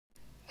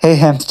Hey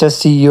Hamster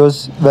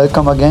CEOs,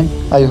 welcome again.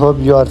 I hope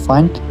you are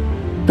fine.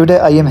 Today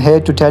I am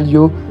here to tell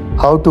you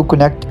how to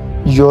connect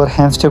your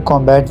Hamster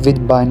Kombat with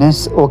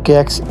Binance,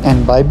 OKX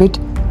and Bybit.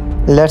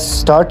 Let's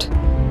start.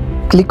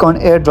 Click on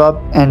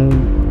airdrop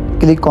and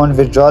click on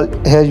withdrawal.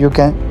 Here you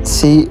can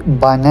see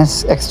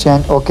Binance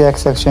exchange,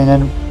 OKX exchange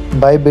and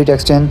Bybit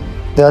exchange.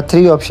 There are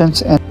three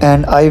options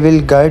and I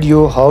will guide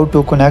you how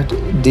to connect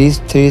these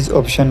three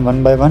options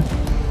one by one.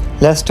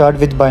 Let's start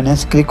with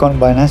Binance. Click on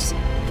Binance.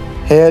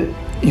 Here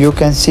you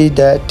can see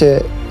that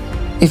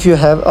if you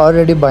have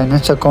already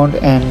Binance account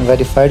and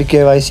verified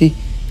KYC,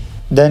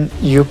 then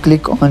you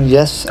click on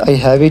yes I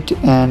have it,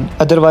 and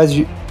otherwise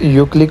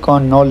you click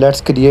on no,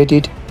 let's create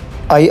it.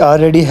 I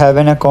already have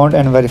an account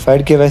and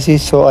verified KYC,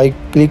 so I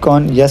click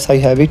on yes I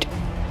have it.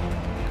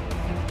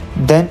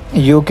 Then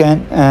you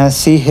can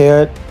see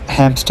here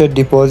Hamster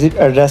deposit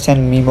address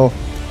and memo,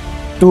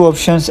 two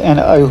options, and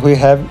we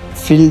have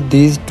filled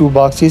these two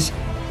boxes.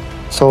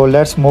 So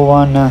let's move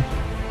on.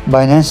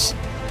 Binance.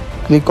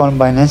 Click on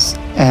Binance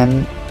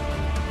and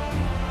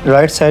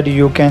right side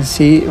you can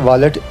see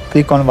wallet.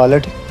 Click on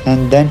wallet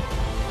and then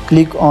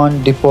click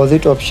on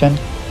deposit option,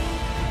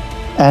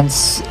 and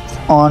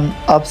on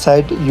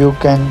upside you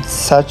can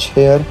search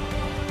here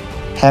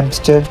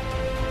Hamster,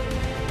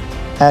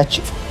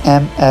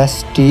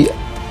 HMSTR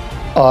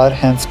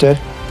Hamster,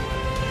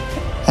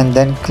 and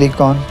then click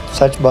on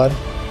search bar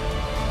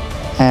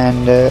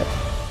and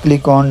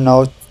click on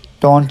now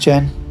tone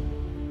chain.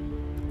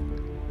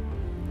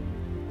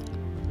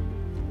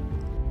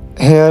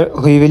 Here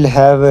we will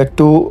have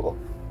two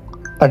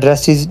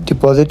addresses,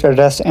 deposit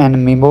address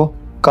and memo.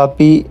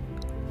 Copy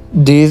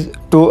these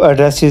two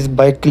addresses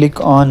by click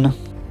on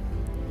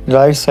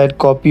right side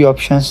copy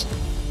options.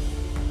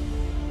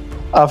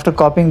 After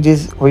copying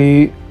this,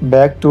 we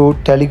back to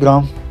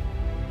Telegram.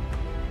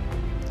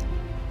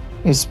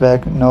 It's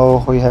back.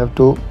 Now we have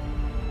to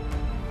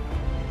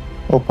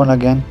open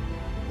again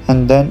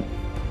and then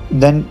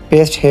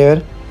paste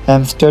here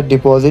Hamster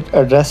deposit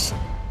address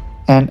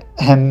and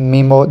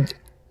memo,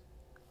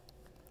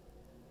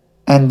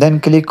 and then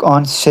click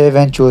on save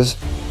and choose.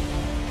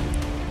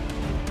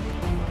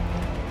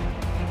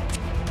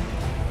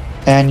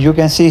 And you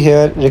can see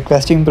here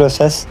requesting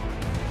process.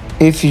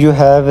 If you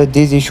have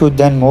this issue,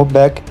 then move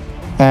back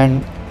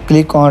and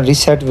click on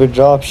reset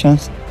withdraw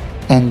options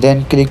and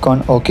then click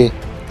on OK.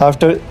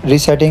 After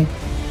resetting,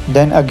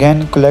 then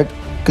again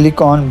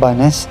click on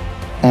Binance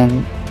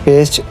and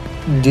paste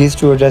these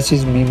two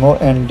addresses, memo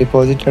and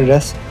deposit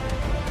address,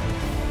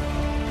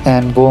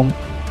 and boom,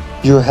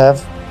 you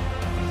have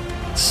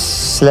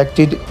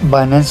selected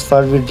Binance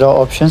for withdraw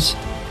options.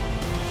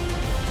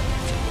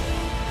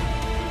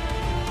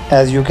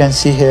 As you can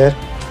see here,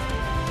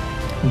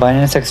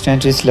 Binance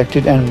exchange is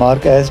selected and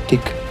marked as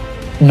tick.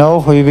 Now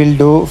we will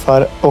do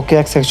for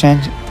OKX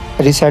exchange.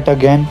 Reset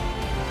again.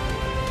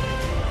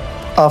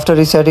 After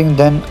resetting,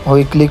 then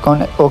we click on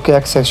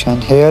OKX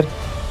exchange. Here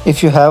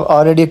if you have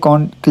already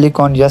account, click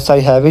on yes I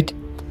have it,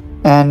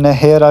 and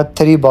here are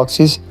three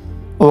boxes: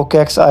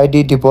 OKX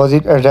ID,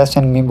 deposit address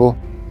and memo.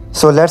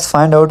 So let's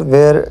find out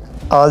where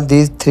all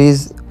these three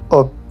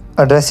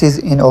addresses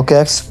in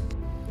OKX.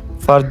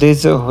 For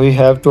this we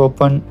have to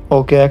open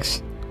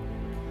OKX.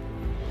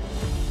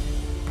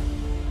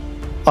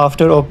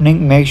 After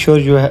opening, make sure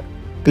you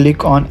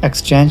click on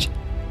exchange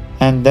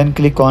and then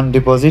click on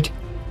deposit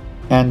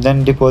and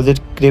then deposit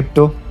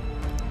crypto,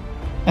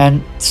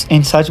 and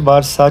in search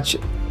bar search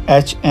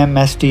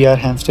HMSTR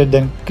Hamster,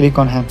 then click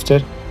on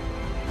Hamster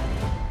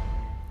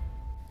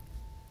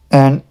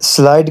and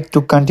slide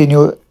to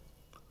continue,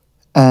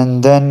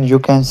 and then you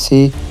can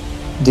see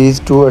these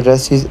two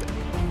addresses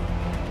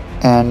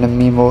and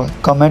memo.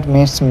 Comment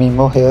means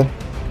memo here,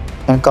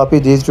 and copy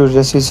these two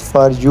addresses.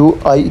 For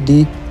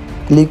UID,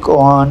 click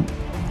on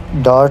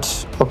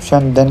dots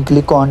option, then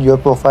click on your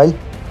profile,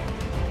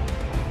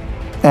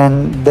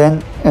 and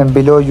then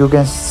below you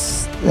can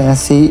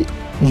see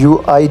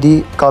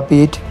UID.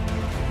 Copy it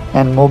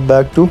and move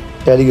back to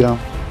Telegram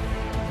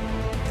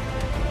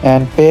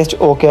and paste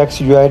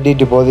OKX UID,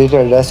 deposit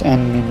address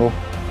and memo.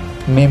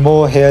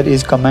 Memo here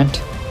is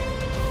comment.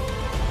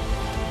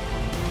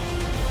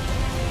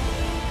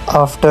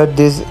 After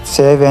this,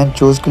 save and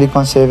choose. Click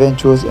on save and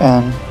choose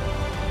and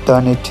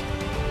turn it.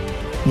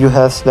 You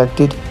have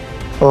selected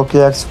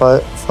OKX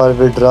for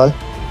withdrawal,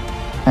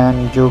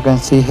 and you can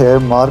see here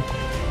mark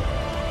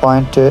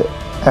point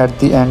at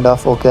the end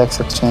of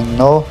OKX exchange.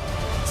 Now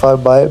for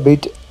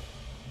Bybit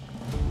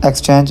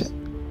exchange,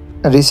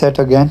 reset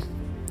again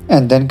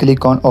and then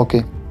click on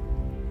OK.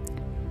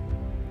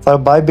 For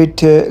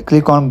Bybit,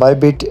 click on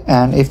Bybit,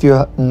 and if you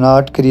have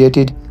not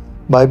created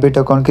Bybit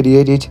account,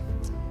 create it.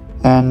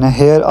 And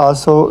here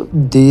also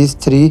these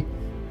three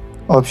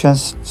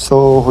options,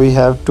 so we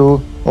have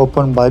to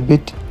open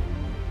Bybit.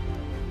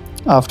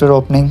 After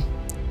opening,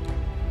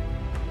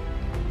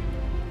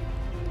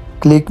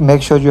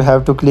 make sure you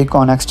have to click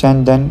on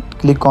exchange, then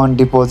click on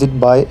deposit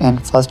buy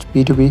and first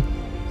P2P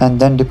and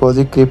then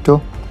deposit crypto,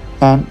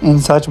 and in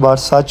search bar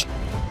search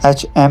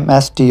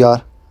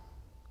HMSTR.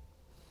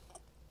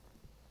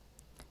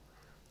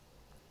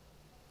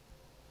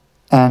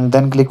 and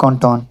then click on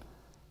turn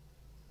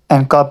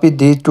and copy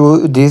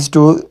these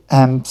two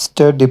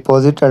hamster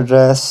deposit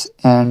address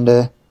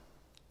and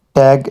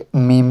tag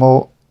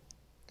memo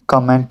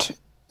comment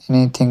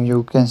anything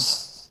you can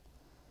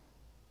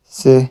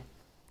say.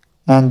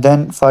 And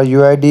then for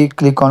UID,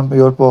 click on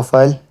your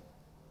profile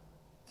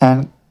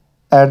and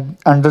add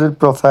under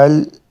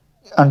profile,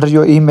 under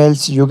your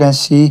emails you can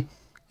see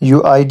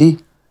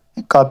UID.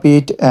 Copy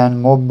it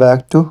and move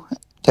back to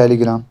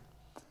Telegram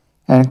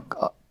and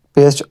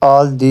paste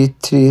all these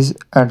three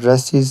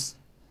addresses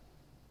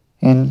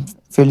in,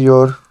 fill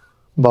your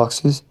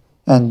boxes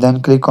and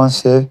then click on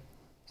save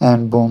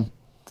and boom.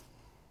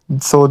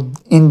 So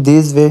in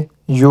this way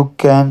you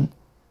can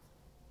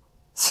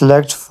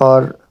select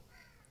for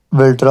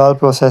withdrawal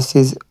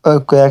processes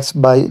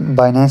OKX by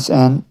Binance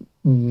and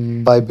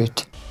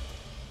Bybit.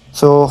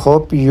 So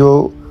hope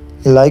you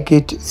like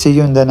it. See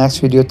you in the next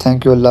video.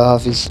 Thank you. Allah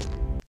Hafiz.